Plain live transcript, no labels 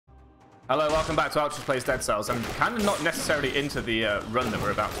Hello, welcome back to Altreus Plays Dead Cells. I'm kind of not necessarily into the run that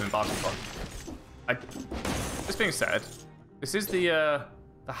we're about to embark upon. This being said, this is the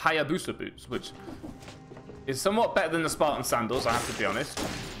Hayabusa boots, which is somewhat better than the Spartan sandals, I have to be honest.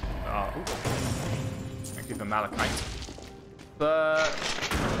 Thank you for Malachite. But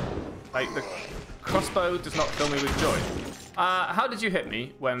like the crossbow does not fill me with joy. How did you hit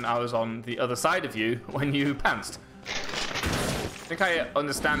me when I was on the other side of you when you pounced? I think I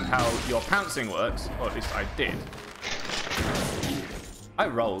understand how your pouncing works, or at least I did. I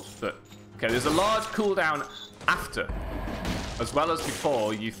rolled, but okay, there's a large cooldown after, as well as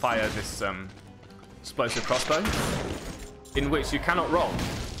before you fire this explosive crossbow, in which you cannot roll.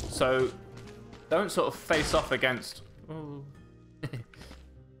 So don't sort of face off against... Nah, do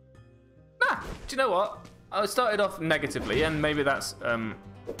you know what? I started off negatively, and maybe that's a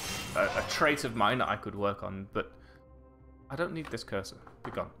trait of mine that I could work on, but I don't need this cursor.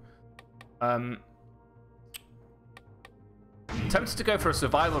 Be gone. Tempted to go for a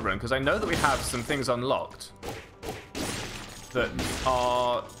survival run, because I know that we have some things unlocked that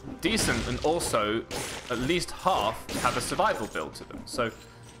are decent, and also at least half have a survival build to them. So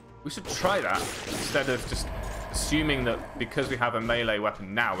we should try that, instead of just assuming that because we have a melee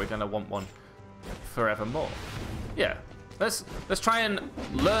weapon now, we're going to want one forevermore. Yeah, let's try and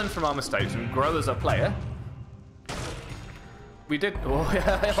learn from our mistakes and grow as a player. We did. Oh,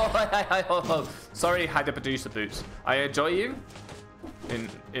 sorry, Hayabusa boots. I enjoy you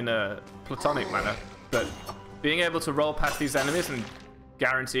in a platonic manner, but being able to roll past these enemies and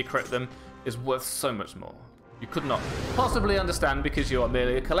guarantee crit them is worth so much more. You could not possibly understand because you are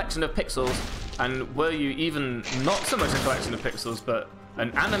merely a collection of pixels, and were you even not so much a collection of pixels, but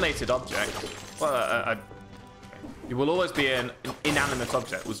an animated object, well, you will always be an inanimate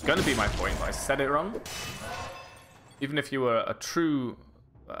object, was going to be my point, but I said it wrong. Even if you were a true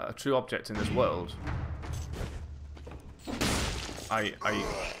object in this world, I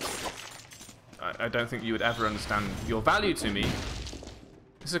don't think you would ever understand your value to me.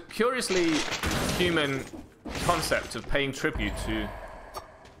 It's a curiously human concept of paying tribute to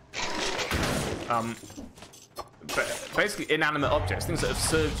basically inanimate objects, things that have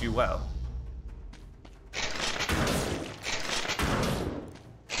served you well.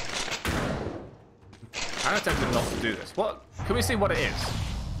 I'm tempted not to do this. What? Can we see what it is?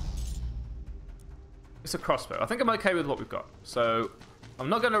 It's a crossbow. I think I'm okay with what we've got. So I'm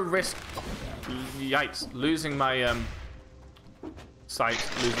not going to risk, yikes, losing my sight,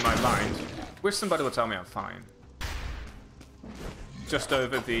 losing my mind. Wish somebody would tell me I'm fine. Just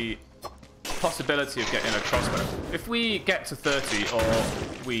over the possibility of getting a crossbow. If we get to 30 or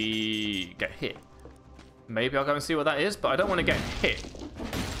we get hit, maybe I'll go and see what that is, but I don't want to get hit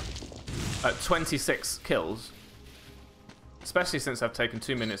at 26 kills, especially since I've taken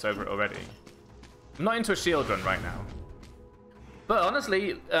 2 minutes over it already. I'm not into a shield run right now. But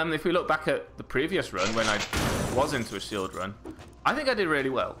honestly, if we look back at the previous run when I was into a shield run, I think I did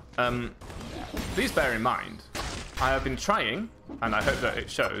really well. Please bear in mind, I have been trying, and I hope that it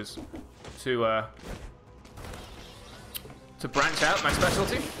shows, to branch out my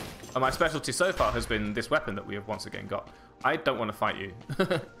specialty. And my specialty so far has been this weapon that we have once again got. I don't want to fight you.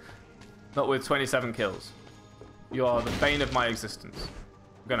 Not with 27 kills. You are the bane of my existence.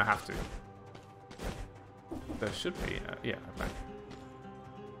 I'm gonna have to. There should be, yeah,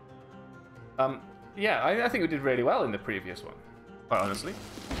 okay. Yeah, I think we did really well in the previous one, quite honestly.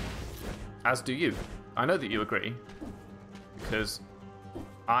 As do you. I know that you agree, because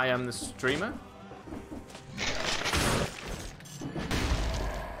I am the streamer.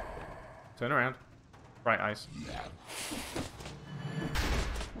 Turn around. Bright eyes.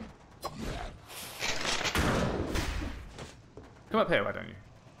 Come up here, why don't you?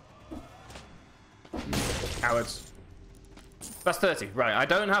 Cowards. That's 30. Right, I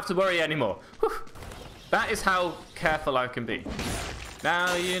don't have to worry anymore. Whew. That is how careful I can be.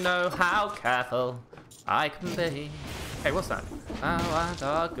 Now you know how careful I can be. Hey, what's that? Now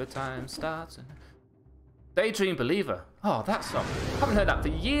our good time starts. Daydream Believer. Oh, that song. I haven't heard that for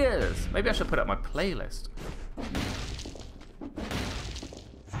years. Maybe I should put it on my playlist.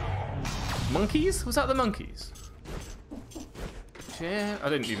 Monkeys? Was that the Monkeys? Yeah, I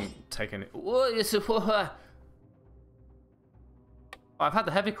didn't even take any. Oh, I've had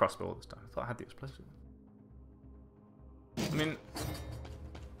the heavy crossbow all this time. I thought I had the explosive. I mean,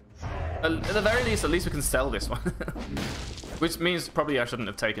 at the very least, at least we can sell this one. Which means probably I shouldn't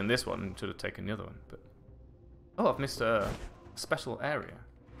have taken this one and should have taken the other one. But oh, I've missed a special area.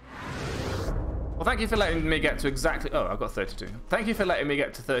 Well, thank you for letting me get to exactly... Oh, I've got 32. Thank you for letting me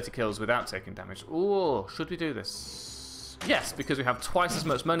get to 30 kills without taking damage. Oh, should we do this? Yes, because we have twice as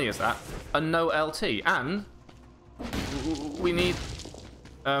much money as that, and no LT, and we need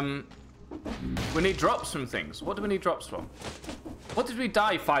drops from things. What do we need drops from? What did we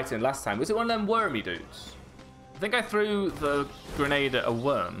die fighting last time? Was it one of them wormy dudes? I think I threw the grenade at a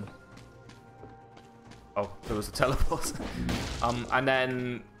worm. Oh, there was a teleport. And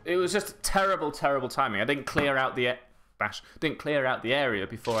then it was just terrible, terrible timing. I didn't clear out the area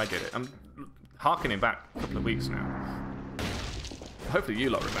before I did it. I'm harkening back a couple of weeks now. Hopefully you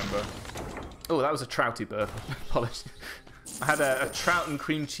lot remember. Oh, that was a trouty burp. Apologies. I had a trout and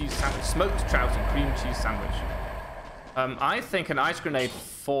cream cheese sandwich. Smoked trout and cream cheese sandwich. I think an ice grenade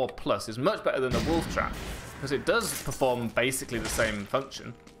 4+ is much better than a wolf trap, because it does perform basically the same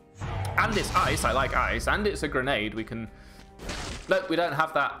function. And it's ice, I like ice, and it's a grenade. We can... Look, we don't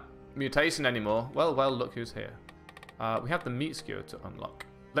have that mutation anymore. Well, look who's here. We have the meat skewer to unlock.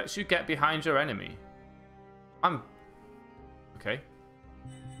 Lets you get behind your enemy. Okay.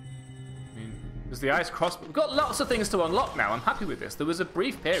 I mean, there's the ice crossbow. We've got lots of things to unlock now. I'm happy with this. There was a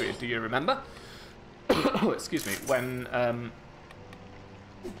brief period, do you remember? Oh, excuse me. When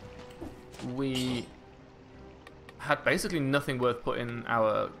we had basically nothing worth putting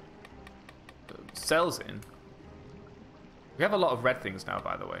our cells in. We have a lot of red things now,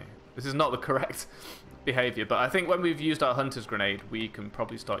 by the way. This is not the correct behavior, but I think when we've used our hunter's grenade, we can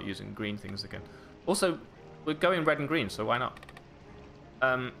probably start using green things again. Also, we're going red and green, so why not?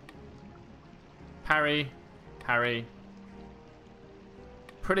 Parry.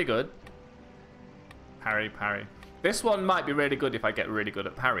 Pretty good. Parry. This one might be really good if I get really good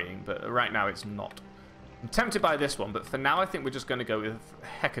at parrying, but right now it's not. I'm tempted by this one, but for now I think we're just going to go with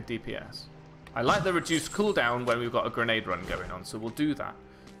hecka DPS. I like the reduced cooldown when we've got a grenade run going on, so we'll do that.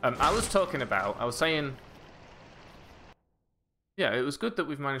 I was saying... Yeah, it was good that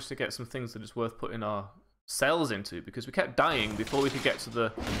we've managed to get some things that is worth putting our cells into, because we kept dying before we could get to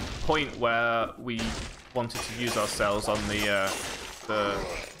the point where we wanted to use our cells on the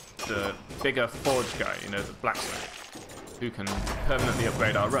bigger forge guy, you know, the blacksmith, who can permanently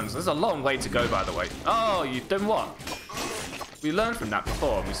upgrade our runs. There's a long way to go, by the way. Oh, you've done what? We learned from that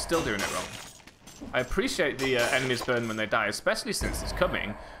before, and we're still doing it wrong. I appreciate the enemies burn when they die, especially since it's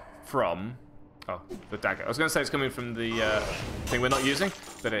coming from... Oh, the dagger. I was going to say it's coming from the thing we're not using,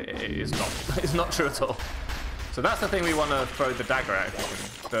 but it is not. It's not true at all. So that's the thing we want to throw the dagger at,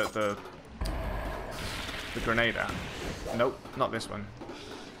 if we can. The grenade at. Nope, not this one.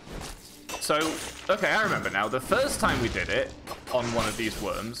 So, okay, I remember now. The first time we did it on one of these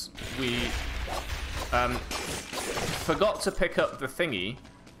worms, we forgot to pick up the thingy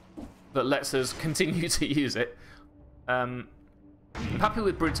that lets us continue to use it. I'm happy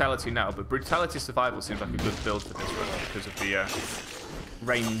with brutality now, but brutality survival seems like a good build for this run because of the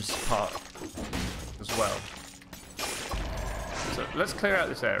range part as well. So let's clear out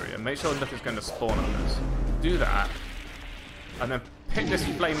this area, make sure nothing's going to spawn on us. Do that, and then pick this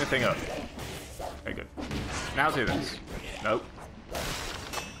flaming thing up. Okay, good. Now do this. Nope.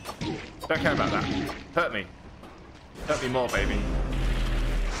 Don't care about that. Hurt me. Hurt me more, baby.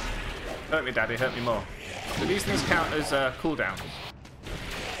 Hurt me, daddy. Hurt me more. Do these things count as cooldowns?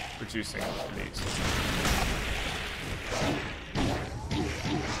 Reducing these.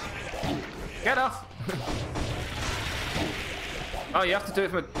 Get off! Oh, you have to do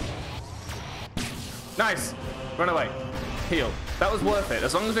it from a... Nice! Run away. Heal. That was worth it.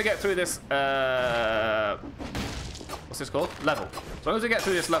 As long as we get through this... What's this called? Level. As long as we get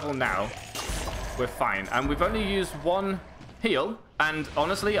through this level now, we're fine. And we've only used one heal. And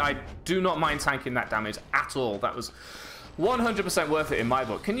honestly, I do not mind tanking that damage at all. That was 100% worth it in my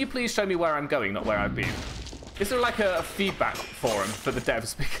book. Can you please show me where I'm going, not where I've been? Is there like a feedback forum for the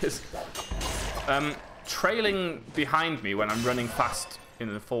devs? Because trailing behind me when I'm running fast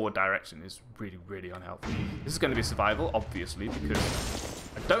in the forward direction is really, really unhelpful. This is going to be survival, obviously, because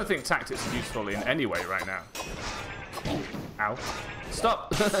I don't think tactics are useful in any way right now. Ow.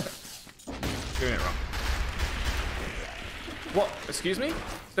 Stop! Doing it wrong. What? Excuse me?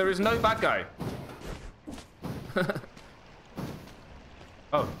 There is no bad guy.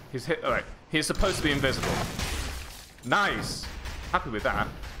 Oh, he's hit. Alright. He's supposed to be invisible. Nice. Happy with that.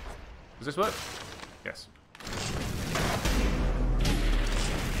 Does this work? Yes.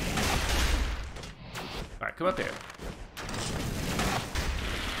 Alright, come up here.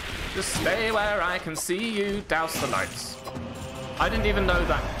 Just stay where I can see you. Douse the lights. I didn't even know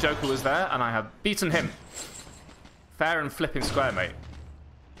that Joker was there, and I have beaten him. Fair and flipping square, mate.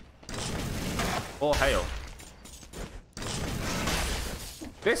 Or hail.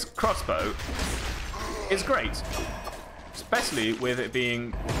 This crossbow is great. Especially with it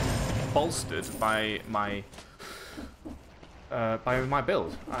being bolstered by my by my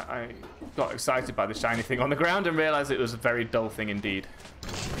build. I got excited by the shiny thing on the ground and realized it was a very dull thing indeed.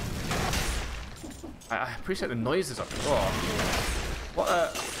 I appreciate the noises of it. Oh,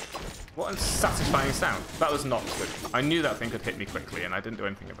 what a satisfying sound. That was not good. I knew that thing could hit me quickly and I didn't do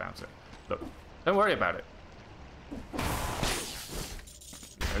anything about it. Look, don't worry about it.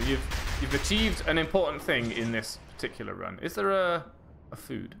 You know, you've achieved an important thing in this particular run. Is there a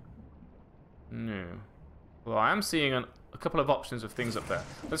food? No. Well, I am seeing a couple of options of things up there.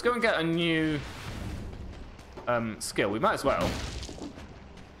 Let's go and get a new skill. We might as well.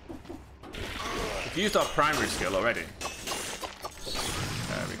 We've used our primary skill already.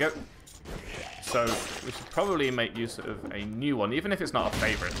 There we go. So we should probably make use of a new one, even if it's not a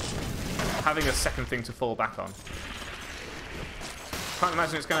favorite. Having a second thing to fall back on. Can't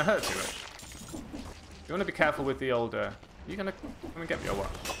imagine it's going to hurt too much. You want to be careful with the old... Are you going to come and get me or what?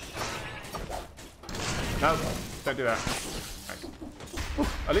 No, don't do that. Nice.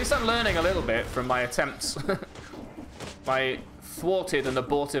 At least I'm learning a little bit from my attempts. My thwarted and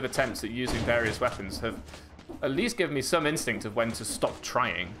abortive attempts at using various weapons have at least given me some instinct of when to stop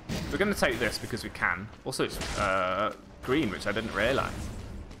trying. We're going to take this because we can. Also, it's green, which I didn't realize.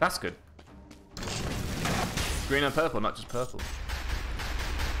 That's good. Green and purple, not just purple.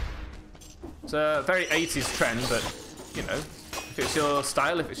 It's a very 80s trend, but, you know, if it's your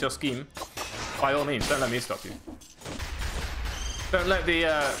style, if it's your scheme, by all means, don't let me stop you. Don't let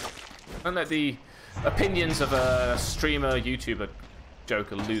the opinions of a streamer, YouTuber,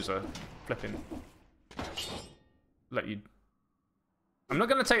 joker, loser, flipping let you. I'm not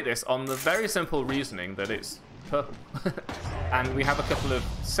going to take this on the very simple reasoning that it's purple, and we have a couple of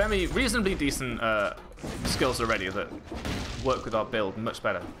reasonably decent skills already that work with our build much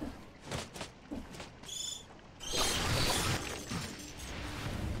better.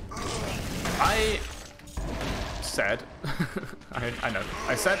 I said, I know,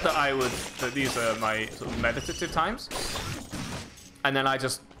 I said that these are my sort of meditative times, and then I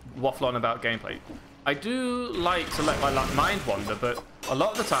just waffle on about gameplay. I do like to let my mind wander, but a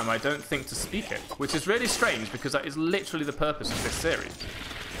lot of the time I don't think to speak it, which is really strange because that is literally the purpose of this series.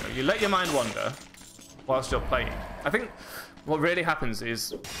 You know, you let your mind wander whilst you're playing. I think what really happens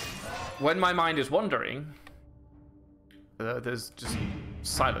is when my mind is wandering, there's just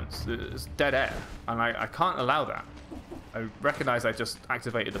silence, there's dead air, and I can't allow that. I recognize I just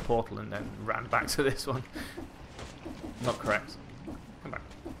activated the portal and then ran back to this one. Not correct. Come back.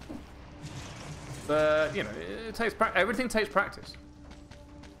 But, you know, it takes everything takes practice.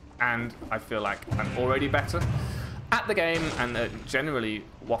 And I feel like I'm already better at the game and generally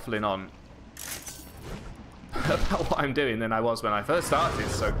waffling on about what I'm doing than I was when I first started.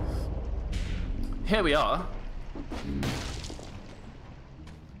 So here we are.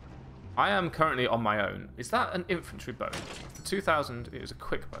 I am currently on my own. Is that an infantry bow? 2000, it was a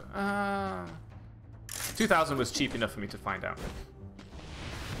quick bow. 2000 was cheap enough for me to find out.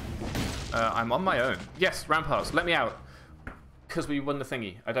 I'm on my own. Yes, ramparts, let me out. Because we won the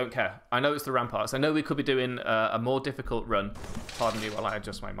thingy. I don't care. I know it's the ramparts. I know we could be doing a more difficult run. Pardon me while I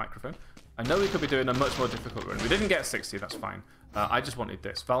adjust my microphone. I know we could be doing a much more difficult run. We didn't get 60, that's fine. I just wanted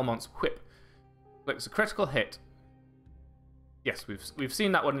this. Valmont's whip. Look, it's a critical hit. Yes, we've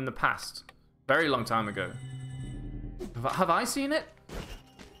seen that one in the past. Very long time ago. Have I seen it?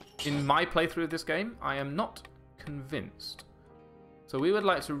 In my playthrough of this game? I am not convinced. So we would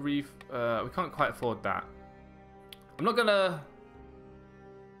like to we can't quite afford that. I'm not gonna...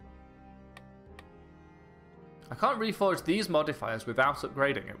 I can't reforge these modifiers without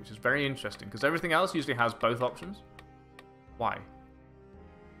upgrading it, which is very interesting, because everything else usually has both options. Why?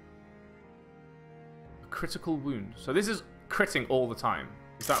 A critical wound. So this is critting all the time.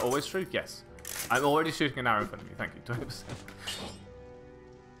 Is that always true? Yes. I'm already shooting an arrow in front of me. Thank you.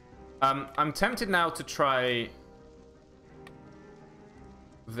 20%. I'm tempted now to try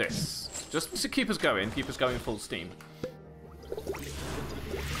this. Just to keep us going full steam.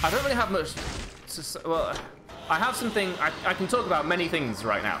 I don't really have much to say. Well, I have something. I can talk about many things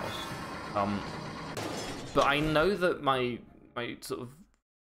right now. But I know that my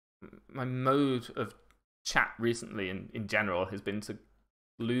mode of chat recently in general has been to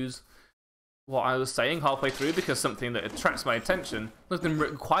lose what I was saying halfway through because something that attracts my attention, something that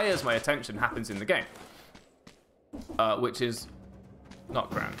requires my attention happens in the game. Which is not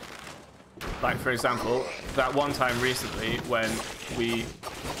grand. Like, for example, that one time recently when we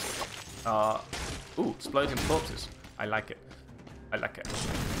are... Ooh, exploding corpses. I like it. I like it.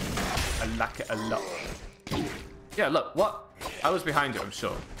 I like it a lot. Yeah, look, what? I was behind you, I'm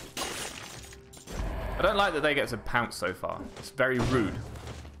sure. I don't like that they get to pounce so far. It's very rude.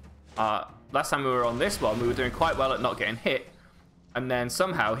 Last time we were on this one, we were doing quite well at not getting hit, and then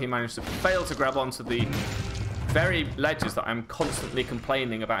somehow he managed to fail to grab onto the very ledges that I'm constantly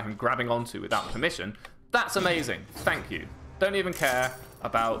complaining about him grabbing onto without permission. That's amazing. Thank you. Don't even care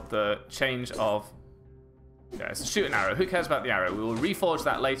about the change of... Yeah, it's a shooting arrow. Who cares about the arrow? We will reforge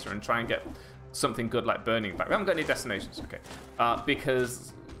that later and try and get something good like burning back. We haven't got any destinations, okay.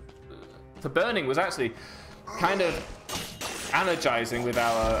 Because the burning was actually kind of energizing with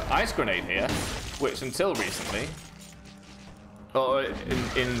our ice grenade here, which until recently, or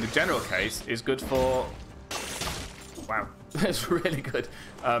in the general case, is good for... Wow, it's really good.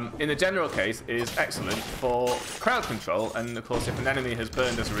 In the general case, is excellent for crowd control, and of course, if an enemy has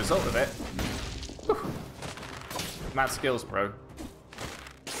burned as a result of it, whew, mad skills, bro.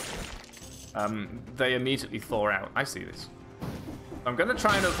 They immediately thaw out. I see this. I'm going to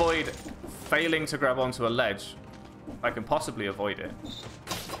try and avoid failing to grab onto a ledge. If I can possibly avoid it.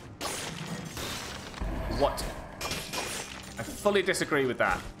 What? I fully disagree with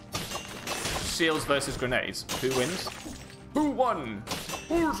that. Shields versus grenades. Who wins? Who won?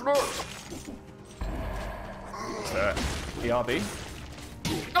 Who's not? ERB?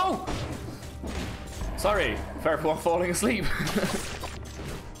 Oh! Sorry for everyone falling asleep.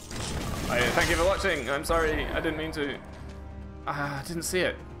 Thank you for watching. I'm sorry. I didn't mean to. I didn't see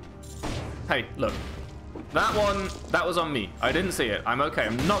it. Hey, look. That one, that was on me. I didn't see it. I'm okay.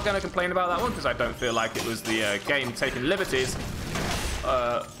 I'm not going to complain about that one because I don't feel like it was the game taking liberties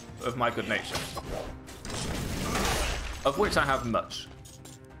of my good nature. Of which I have much.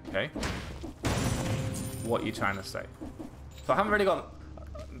 Okay. What are you trying to say? So I haven't really got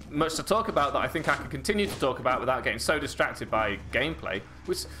much to talk about that I think I can continue to talk about without getting so distracted by gameplay,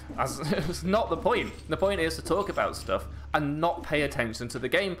 which is not the point. The point is to talk about stuff and not pay attention to the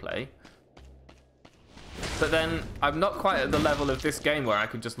gameplay. But then I'm not quite at the level of this game where I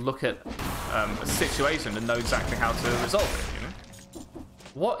can just look at a situation and know exactly how to resolve it, you know?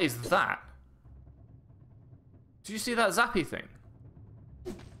 What is that? Do you see that zappy thing?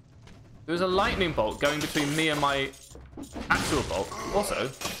 There's a lightning bolt going between me and my actual bolt. Also,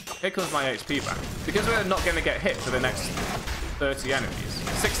 here comes my HP back. Because we're not going to get hit for the next 30 enemies,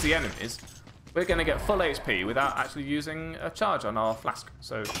 60 enemies, we're going to get full HP without actually using a charge on our flask.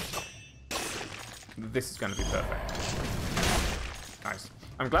 So this is going to be perfect. Nice.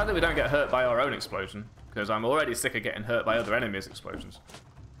 I'm glad that we don't get hurt by our own explosion, because I'm already sick of getting hurt by other enemies' explosions.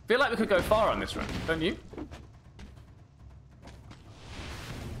 Feel like we could go far on this run, don't you?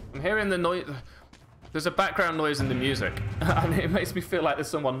 I'm hearing the noise. There's a background noise in the music. And it makes me feel like there's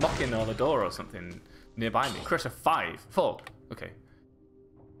someone knocking on the door or something nearby me. Crusher 5. 4. Okay.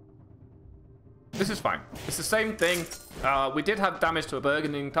 This is fine. It's the same thing. We did have damage to a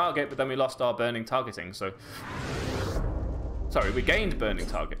burning target, but then we lost our burning targeting, so... Sorry, we gained burning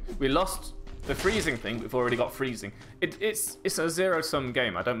target. We lost the freezing thing, but we've already got freezing. It's a zero-sum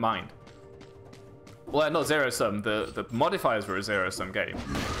game, I don't mind. Well, not zero-sum. The modifiers were a zero-sum game.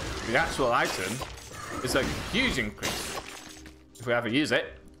 The actual item is a huge increase. If we ever use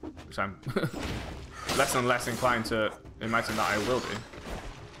it, which I'm less and less inclined to imagine that I will do.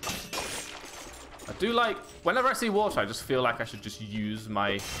 I do like, whenever I see water, I just feel like I should just use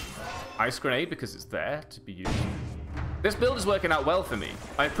my ice grenade because it's there to be used. This build is working out well for me.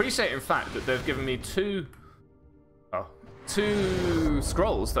 I appreciate, in fact, that they've given me two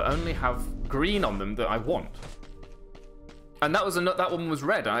scrolls that only have green on them that I want. And that one was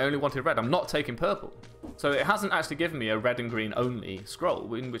red, and I only wanted red. I'm not taking purple. So it hasn't actually given me a red and green only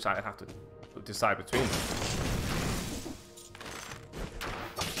scroll, in which I have to decide between them.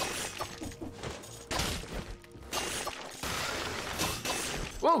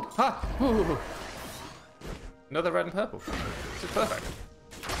 Whoa! Ha! Whoa. Another red and purple. This is perfect.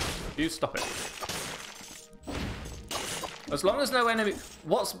 You stop it. As long as no enemy...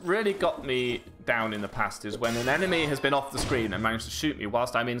 What's really got me down in the past is when an enemy has been off the screen and managed to shoot me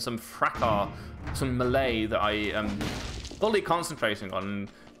whilst I'm in some fracas, some melee that I am fully concentrating on,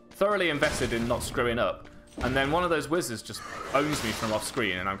 thoroughly invested in not screwing up, and then one of those wizards just owns me from off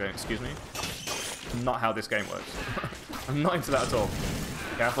screen and I'm going, excuse me? Not how this game works. I'm not into that at all.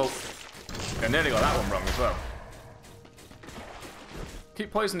 Careful. I nearly got that one wrong as well.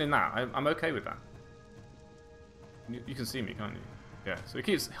 Keep poisoning that. I'm okay with that. You can see me, can't you? Yeah, so he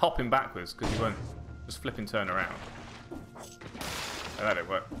keeps hopping backwards because he won't just flip and turn around. Oh, that didn't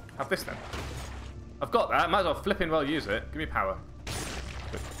work. Have this then. I've got that. Might as well flipping well use it. Give me power.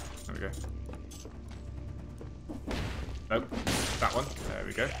 Good. There we go. Nope. That one. There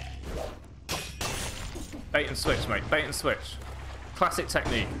we go. Bait and switch, mate. Bait and switch. Classic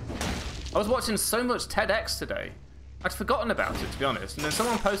technique. I was watching so much TEDx today. I'd forgotten about it, to be honest. And then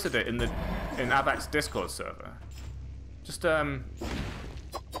someone posted it in Avac's Discord server. Just a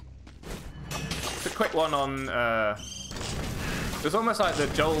quick one on. It's almost like the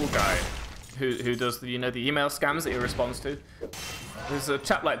Joel guy who does the the email scams that he responds to. There's a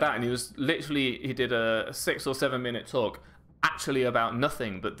chap like that, and he did a 6 or 7 minute talk actually about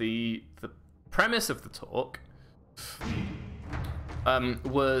nothing, but the premise of the talk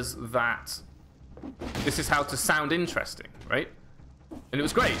was that this is how to sound interesting, right? And it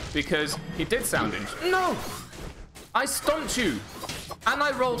was great because he did sound interesting. No! I stumped you! And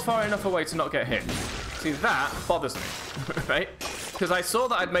I rolled far enough away to not get hit. See, that bothers me, right? Because I saw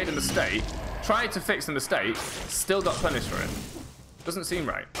that I'd made a mistake, tried to fix the mistake, still got punished for it. Doesn't seem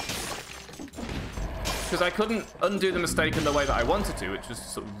right. Because I couldn't undo the mistake in the way that I wanted to, which was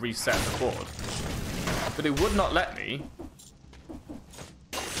sort of reset the board. But it would not let me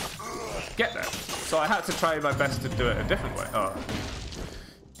get there. So I had to try my best to do it a different way. Oh.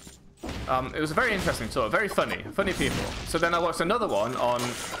 It was a very interesting tour, very funny people. So then I watched another one on...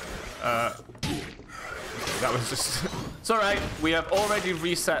 that was just... It's alright, we have already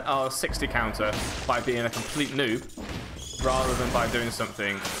reset our 60 counter by being a complete noob, rather than by doing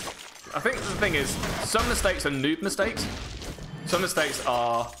something... I think the thing is, some mistakes are noob mistakes. Some mistakes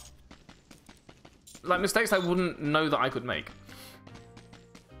are... like mistakes I wouldn't know that I could make.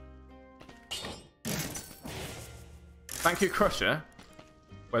 Thank you, Crusher.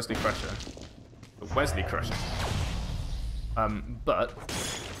 Wesley Crusher. Wesley Crusher. But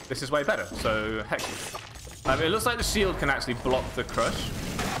this is way better, so heck. It looks like the shield can actually block the crush,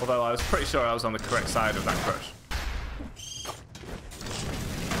 although I was pretty sure I was on the correct side of that crush.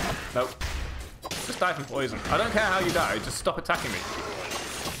 Nope. Just die from poison. I don't care how you die, just stop attacking me.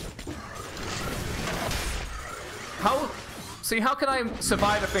 How can I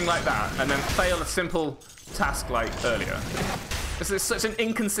survive a thing like that and then fail a simple task like earlier? This is such an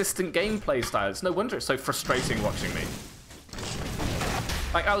inconsistent gameplay style. It's no wonder it's so frustrating watching me.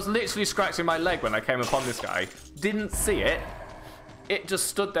 Like, I was literally scratching my leg when I came upon this guy. Didn't see it. It just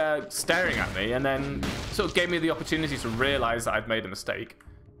stood there staring at me and then sort of gave me the opportunity to realize that I'd made a mistake.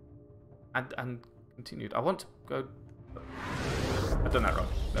 And continued. I want to go... I've done that wrong.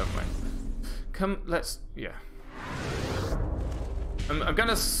 Never mind. Yeah. I'm going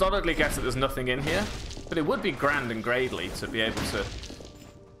to solidly guess that there's nothing in here. But it would be grand and gradely to be able to...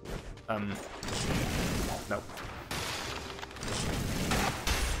 No.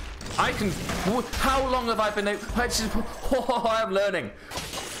 I can... How long have I been able... Oh, I am learning.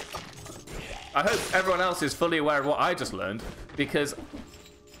 I hope everyone else is fully aware of what I just learned, because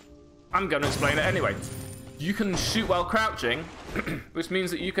I'm going to explain it anyway. You can shoot while crouching, which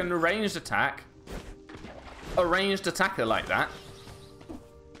means that you can ranged attack a ranged attacker like that.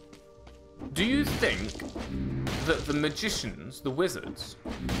 Do you think that the magicians, the wizards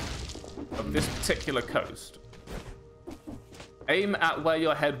of this particular coast, aim at where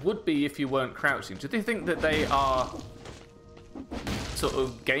your head would be if you weren't crouching? Do they think that they are sort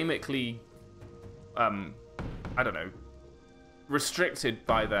of gamically, I don't know, restricted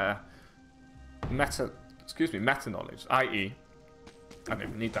by their meta knowledge, i.e., I don't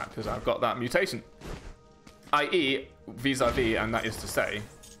even need that because I've got that mutation, i.e., vis-a-vis, and that is to say,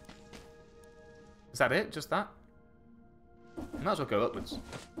 is that it? Just that? Might as well go upwards.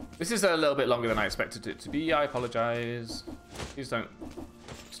 This is a little bit longer than I expected it to be. I apologize. Please don't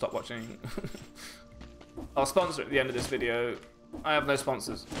stop watching. I'll sponsor at the end of this video. I have no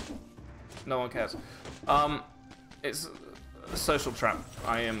sponsors. No one cares. It's a social trap.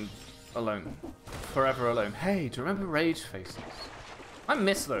 I am alone. Forever alone. Hey, do you remember Rage Faces? I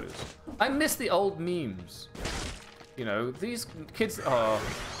miss those. I miss the old memes. You know, these kids are...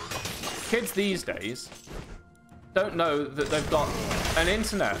 Kids these days don't know that they've got an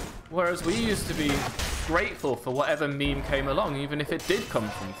internet, whereas we used to be grateful for whatever meme came along, even if it did come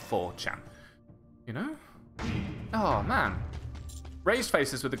from 4chan. You know? Oh, man. Raised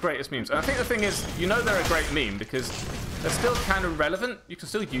faces were the greatest memes. And I think the thing is, you know they're a great meme because they're still kind of relevant. You can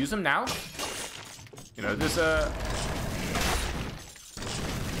still use them now. You know, there's a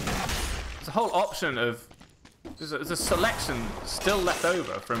whole option of... There's a selection still left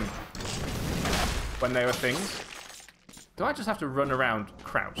over from when they were things. Do I just have to run around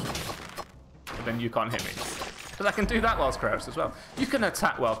crouched? And then you can't hit me. Because I can do that whilst crouched as well. You can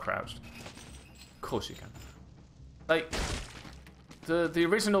attack while crouched. Of course you can. Like, the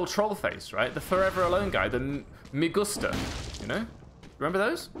original troll face, right? The Forever Alone guy, the Migusta, you know? Remember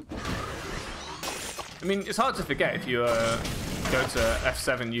those? I mean, it's hard to forget if you go to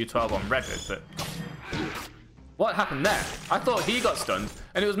F7U12 on Reddit, but... What happened there? I thought he got stunned,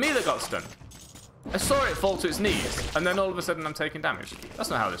 and it was me that got stunned. I saw it fall to its knees, and then all of a sudden I'm taking damage.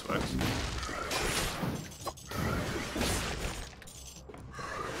 That's not how this works.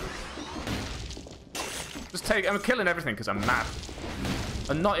 I'm killing everything because I'm mad.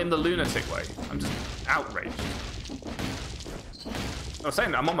 And not in the lunatic way. I'm just outraged. I was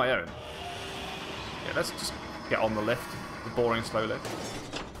saying that I'm on my own. Yeah, let's just get on the lift. The boring slow lift.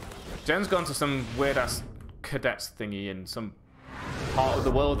 Jen's gone to some weird-ass cadets thingy in some part of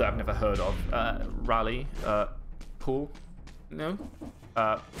the world that I've never heard of. Rally. Pool. No?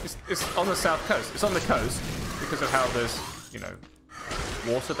 It's on the south coast. It's on the coast because of how there's, you know,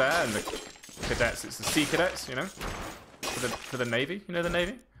 water there, and the cadets, it's the sea cadets, you know, for the Navy. You know the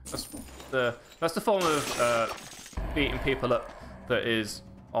Navy? That's the form of beating people up that is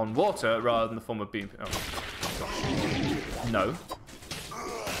on water rather than the form of beating. Oh, gosh. No.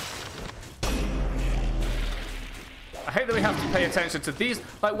 I hate that we have to pay attention to these.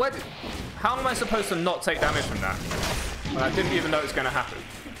 Like, how am I supposed to not take damage from that when I didn't even know it's going to happen?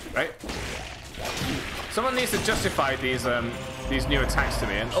 Right? Someone needs to justify these new attacks to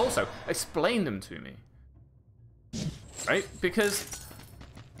me, and also explain them to me. Right? Because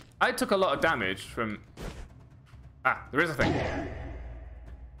I took a lot of damage from... Ah, there is a thing.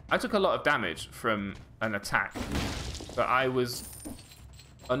 I took a lot of damage from an attack that I was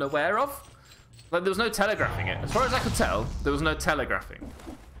unaware of. Like, there was no telegraphing it. As far as I could tell, there was no telegraphing.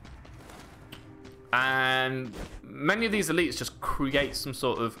 And many of these elites just create some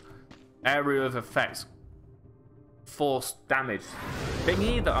sort of area of effect, force damage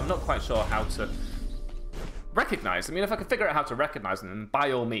thingy that I'm not quite sure how to recognize. I mean, if I could figure out how to recognize them, then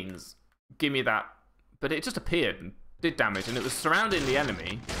by all means, give me that. But it just appeared and did damage, and it was surrounding the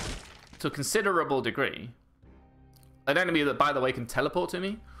enemy to a considerable degree. An enemy that, by the way, can teleport to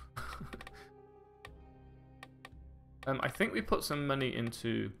me. I think we put some money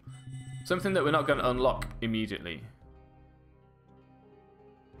into something that we're not going to unlock immediately.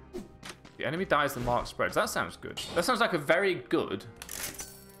 The enemy dies, the mark spreads. That sounds good. That sounds like a very good...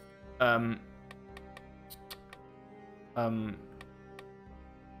 Have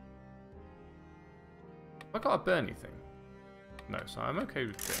I got a Bernie thing? No, so I'm okay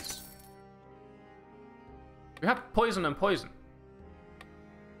with this. We have poison and poison.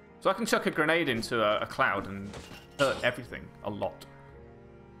 So I can chuck a grenade into a cloud and hurt everything a lot.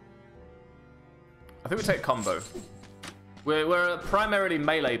 I think we take combo. We're a primarily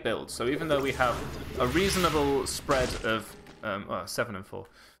melee build, so even though we have a reasonable spread of 7 and 4,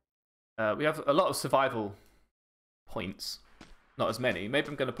 we have a lot of survival points. Not as many. Maybe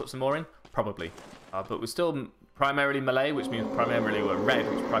I'm going to put some more in. Probably. But we're still primarily melee, which means primarily we're red,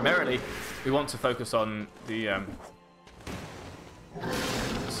 which primarily we want to focus on the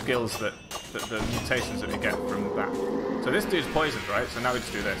skills that the mutations that we get from that. So this dude's poisoned, right? So now we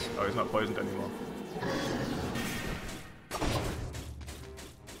just do this. Oh, he's not poisoned anymore.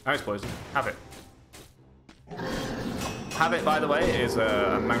 Now he's poisoned. Have it. Have it, by the way, is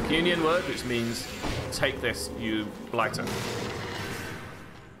a Mancunian word, which means take this, you blighter.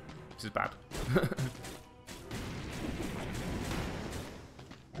 This is bad.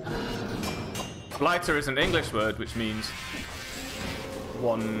 Blighter is an English word, which means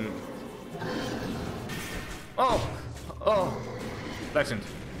one... Oh! Legend.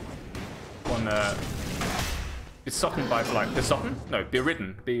 One, be softened by blight. Be softened? No, be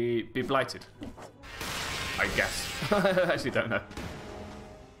ridden. Be blighted. I guess. I actually don't know.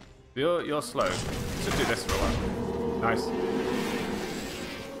 You're slow. Should do this for a while. Nice.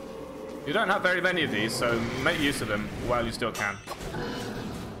 You don't have very many of these, so make use of them while you still can.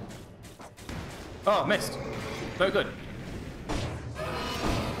 Oh, missed. No good.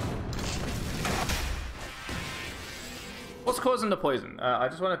 What's causing the poison? I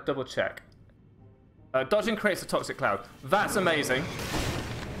just want to double check. Dodging creates a toxic cloud. That's amazing.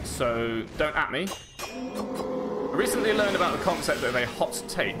 So don't at me. I recently learned about the concept of a hot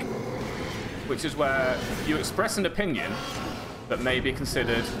take, which is where you express an opinion that may be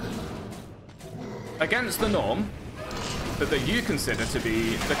considered against the norm, but that you consider to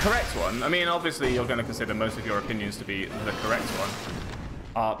be the correct one. I mean, obviously, you're going to consider most of your opinions to be the correct one,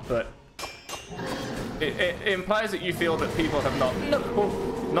 but it implies that you feel that people have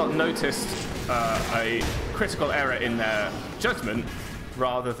not noticed a critical error in their judgment,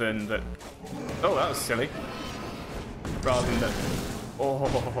 rather than that. Oh, that was silly. Rather than that.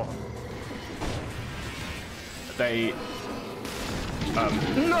 Oh, they.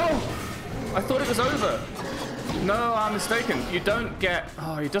 No! I thought it was over. No, I'm mistaken. You don't get...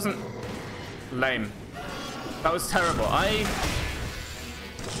 Oh, he doesn't... Lame. That was terrible. I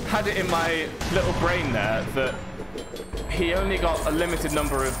had it in my little brain there that he only got a limited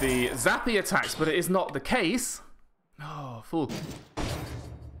number of the zappy attacks, but it is not the case. Oh, fool.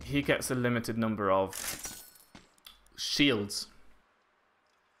 He gets a limited number of shields.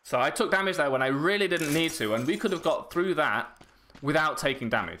 So I took damage there when I really didn't need to, and we could have got through that without taking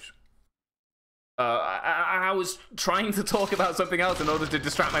damage. I was trying to talk about something else in order to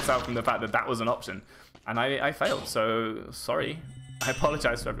distract myself from the fact that that was an option. And I failed, so sorry. I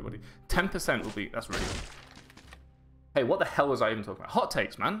apologize to everybody. 10% will be... That's really good. Hey, what the hell was I even talking about? Hot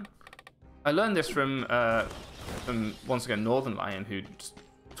takes, man. I learned this from once again, Northern Lion, who just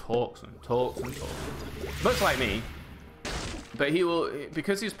talks and talks and talks. Much like me. But he will...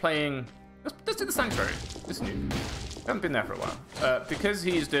 Because he's playing... Let's do the Sanctuary. This is new. I haven't been there for a while. Because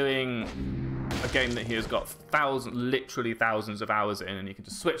he's doing a game that he has got literally thousands of hours in, and you can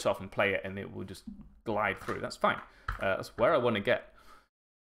just switch off and play it, and it will just glide through. That's fine. That's where I want to get.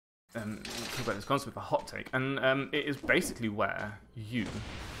 Talk about this concept of a hot take, and it is basically where you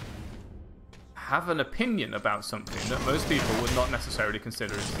have an opinion about something that most people would not necessarily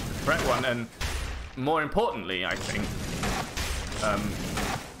consider as the correct one, and more importantly, I think,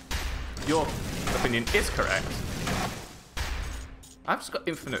 your opinion is correct. I've just got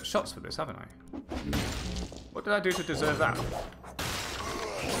infinite shots for this, haven't I? What did I do to deserve that?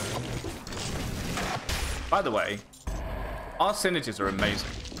 By the way, our synergies are amazing.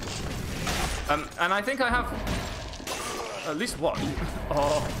 And I think I have at least one.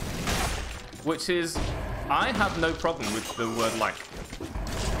 Which is, I have no problem with the word like.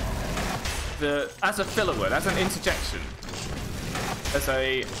 As a filler word, as an interjection, as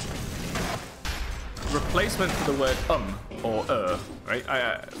a replacement for the word or right?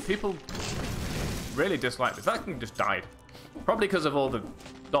 People really dislike this. That thing just died. Probably because of all the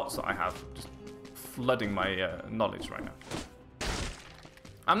dots that I have just flooding my knowledge right now.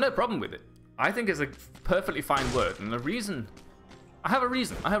 I have no problem with it. I think it's a perfectly fine word, and the reason... I have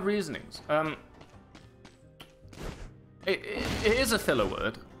reasonings. It is a filler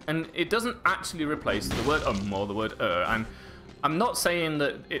word, and it doesn't actually replace the word or the word and I'm not saying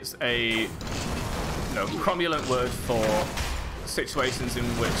that it's a cromulent word for situations in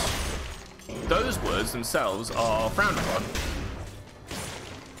which those words themselves are frowned upon.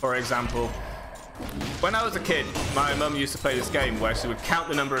 For example, when I was a kid, my mum used to play this game where she would count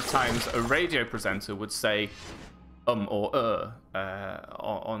the number of times a radio presenter would say or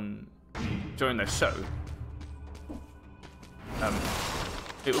during their show.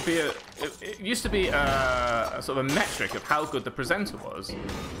 It would be it used to be a sort of a metric of how good the presenter was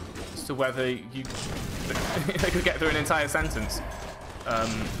as to whether they could get through an entire sentence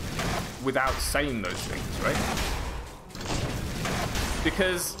without saying those things, right?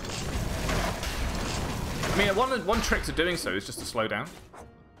 Because I mean, one trick to doing so is just to slow down.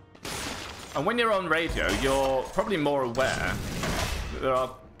 And when you're on radio, you're probably more aware that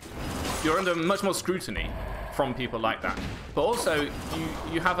you're under much more scrutiny from people like that. But also,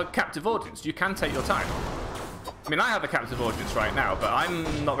 you have a captive audience. You can take your time. I mean, I have a captive audience right now, but I'm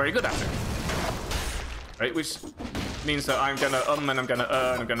not very good at it. Right? Which means that I'm going to and I'm going to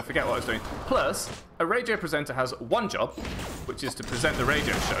and I'm going to forget what I was doing. Plus, a radio presenter has one job, which is to present the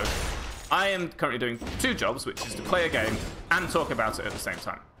radio show. I am currently doing two jobs, which is to play a game and talk about it at the same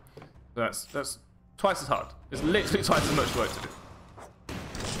time. So that's twice as hard. It's literally twice as much work to do.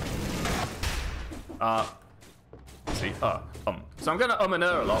 So I'm going to and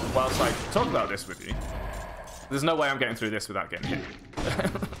a lot whilst I talk about this with you. There's no way I'm getting through this without getting hit.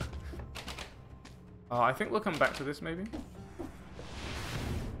 I think we'll come back to this maybe.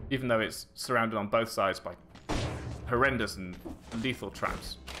 Even though it's surrounded on both sides by horrendous and lethal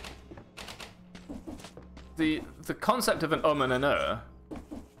traps. The concept of an and an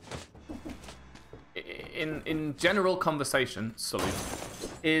in general conversation, Sully,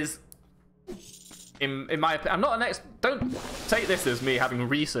 is in my opinion, I'm not an don't take this as me having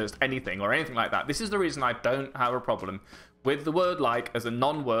researched anything or anything like that. This is the reason I don't have a problem with the word like as a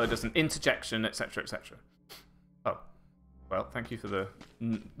non-word, as an interjection, etc., etc. Oh, well, thank you for the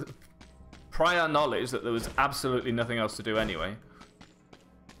prior knowledge that there was absolutely nothing else to do anyway.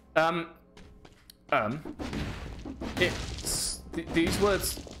 These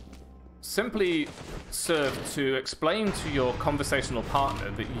words simply serve to explain to your conversational partner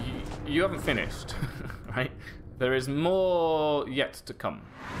that you haven't finished, right? There is more yet to come.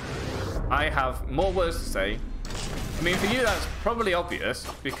 I have more words to say. I mean, for you that's probably obvious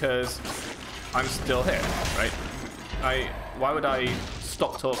because I'm still here, right? Why would I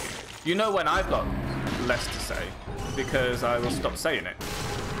stop talking? You know when I've got less to say because I will stop saying it.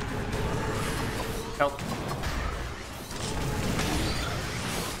 Help.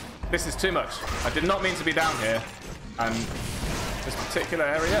 This is too much. I did not mean to be down here. And this particular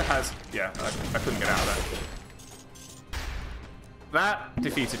area has... Yeah, I couldn't get out of there. That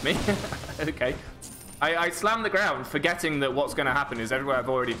defeated me. Okay. I slammed the ground, forgetting that what's going to happen is everywhere I've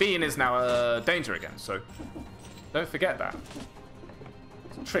already been is now a danger again. So don't forget that.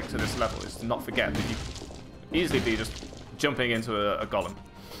 The trick to this level is to not forget that you could easily be just jumping into a golem.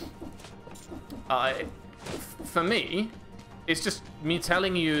 For me, it's just me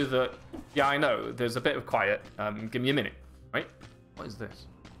telling you that, yeah, I know, there's a bit of quiet. Give me a minute, right? What is this?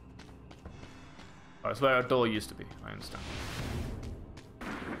 Oh, it's where a door used to be. I understand.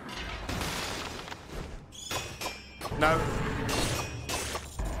 No.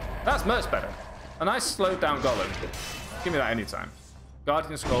 That's much better. A nice slowed down golem. Give me that anytime.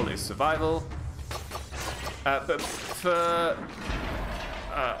 Guardian Scroll is survival. But for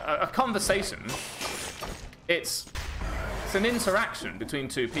a conversation, it's an interaction between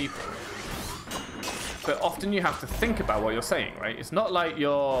two people. But often you have to think about what you're saying, right? It's not like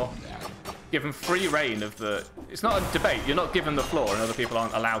you're given free reign of the... It's not a debate. You're not given the floor and other people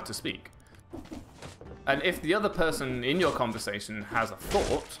aren't allowed to speak. And if the other person in your conversation has a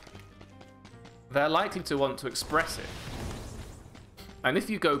thought, they're likely to want to express it. And if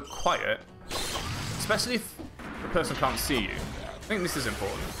you go quiet, especially if the person can't see you, I think this is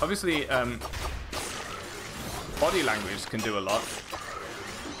important. Obviously, body language can do a lot.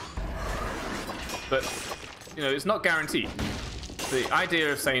 But, you know, it's not guaranteed. The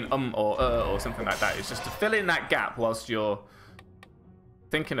idea of saying or something like that is just to fill in that gap whilst you're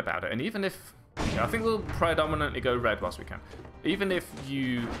thinking about it. And even if... Yeah, I think we'll predominantly go red whilst we can. Even if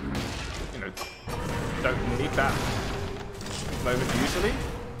you know, don't need that moment usually.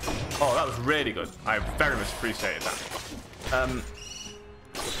 Oh, that was really good. I very much appreciated that.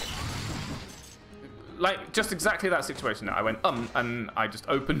 Like, just exactly that situation now. I went, and I just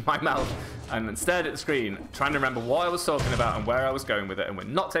opened my mouth and stared at the screen, trying to remember what I was talking about and where I was going with it, and we're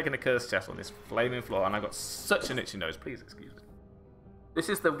not taking a cursed chest on this flaming floor, and I got such an itchy nose. Please excuse me. This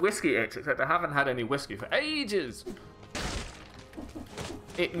is the whiskey itch, except I haven't had any whiskey for ages.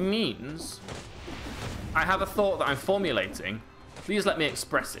 It means I have a thought that I'm formulating. Please let me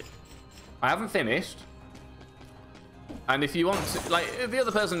express it. I haven't finished. And if you want to, like, if the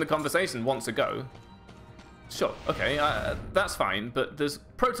other person in the conversation wants to go, sure, okay, that's fine, but there's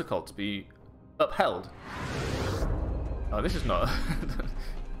protocol to be upheld. Oh, this is not...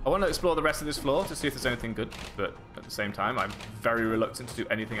 I want to explore the rest of this floor to see if there's anything good, but at the same time, I'm very reluctant to do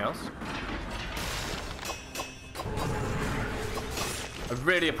anything else. I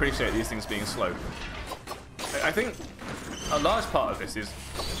really appreciate these things being slow. I think a large part of this is,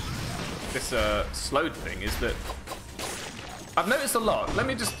 this slowed thing, is that I've noticed a lot. Let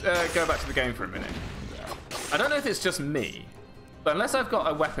me just go back to the game for a minute. I don't know if it's just me, but unless I've got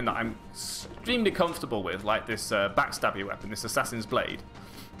a weapon that I'm extremely comfortable with, like this backstabby weapon, this Assassin's Blade,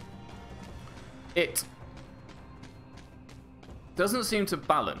 it doesn't seem to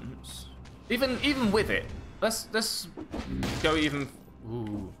balance. Even with it, let's go even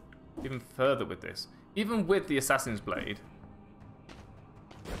further with this. Even with the Assassin's Blade.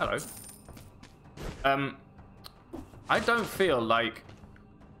 Hello. I don't feel like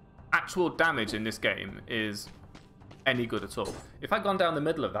actual damage in this game is any good at all. If I'd gone down the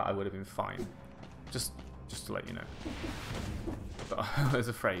middle of that, I would have been fine. Just to let you know. But I was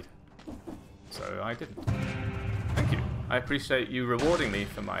afraid. So I didn't. Thank you. I appreciate you rewarding me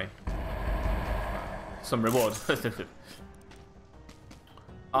for my... some reward.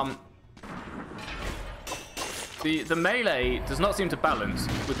 The melee does not seem to balance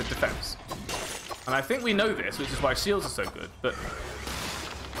with the defense. And I think we know this, which is why shields are so good, but...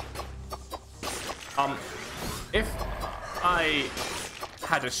 if I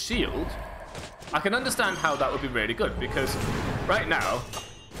had a shield, I can understand how that would be really good, because right now...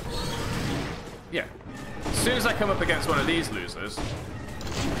 Yeah. As soon as I come up against one of these losers,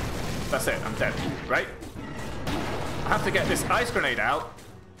 that's it, I'm dead, right? I have to get this ice grenade out.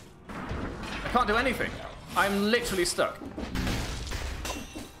 I can't do anything. I'm literally stuck.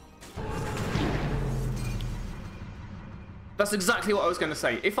 That's exactly what I was going to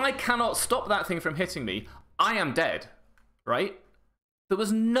say. If I cannot stop that thing from hitting me, I am dead, right? There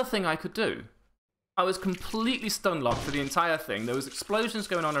was nothing I could do. I was completely stun locked for the entire thing. There was explosions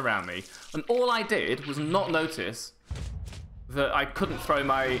going on around me, and all I did was not notice that I couldn't throw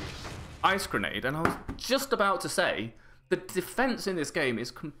my ice grenade, and I was just about to say the defense in this game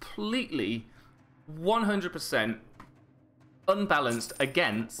is completely 100% unbalanced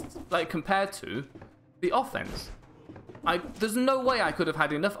against, like, compared to the offense. There's no way I could have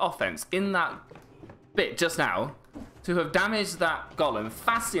had enough offense in that bit just now to have damaged that golem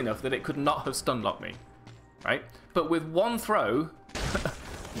fast enough that it could not have stun locked me, right? But with one throw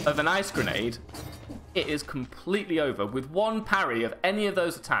of an ice grenade, it is completely over. With one parry of any of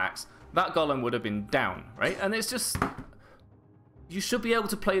those attacks, that golem would have been down, right? And it's just... You should be able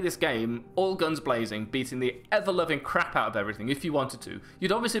to play this game all guns blazing, beating the ever-loving crap out of everything if you wanted to.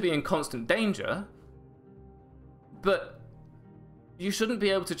 You'd obviously be in constant danger, but you shouldn't be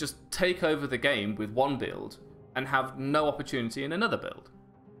able to just take over the game with one build and have no opportunity in another build.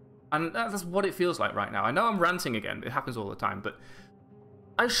 And that's what it feels like right now. I know I'm ranting again, it happens all the time, but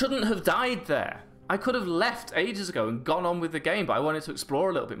I shouldn't have died there. I could have left ages ago and gone on with the game, but I wanted to explore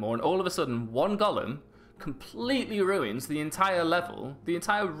a little bit more, and all of a sudden, one golem completely ruins the entire level, the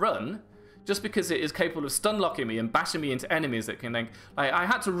entire run, just because it is capable of stun locking me and bashing me into enemies that can, like, I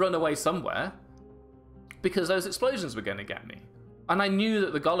had to run away somewhere because those explosions were going to get me. And I knew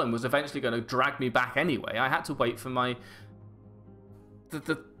that the golem was eventually going to drag me back anyway. I had to wait for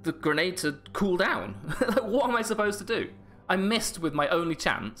the grenade to cool down. Like, what am I supposed to do? I missed with my only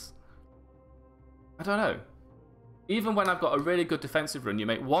chance. I don't know. Even when I've got a really good defensive run, you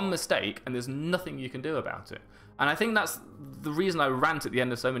make one mistake and there's nothing you can do about it. And I think that's the reason I rant at the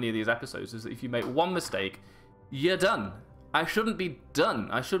end of so many of these episodes, is that if you make one mistake, you're done. I shouldn't be done.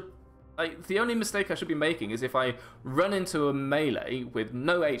 The only mistake I should be making is if I run into a melee with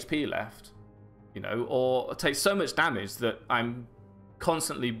no HP left, you know, or take so much damage that I'm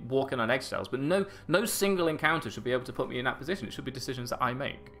constantly walking on eggshells. But no single encounter should be able to put me in that position. It should be decisions that I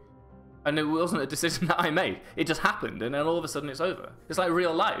make. And it wasn't a decision that I made. It just happened, and then all of a sudden it's over. It's like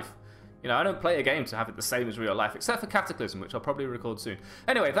real life. You know, I don't play a game to have it the same as real life, except for Cataclysm, which I'll probably record soon.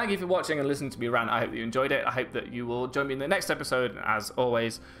 Anyway, thank you for watching and listening to me rant. I hope that you enjoyed it. I hope that you will join me in the next episode. And as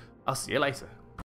always, I'll see you later.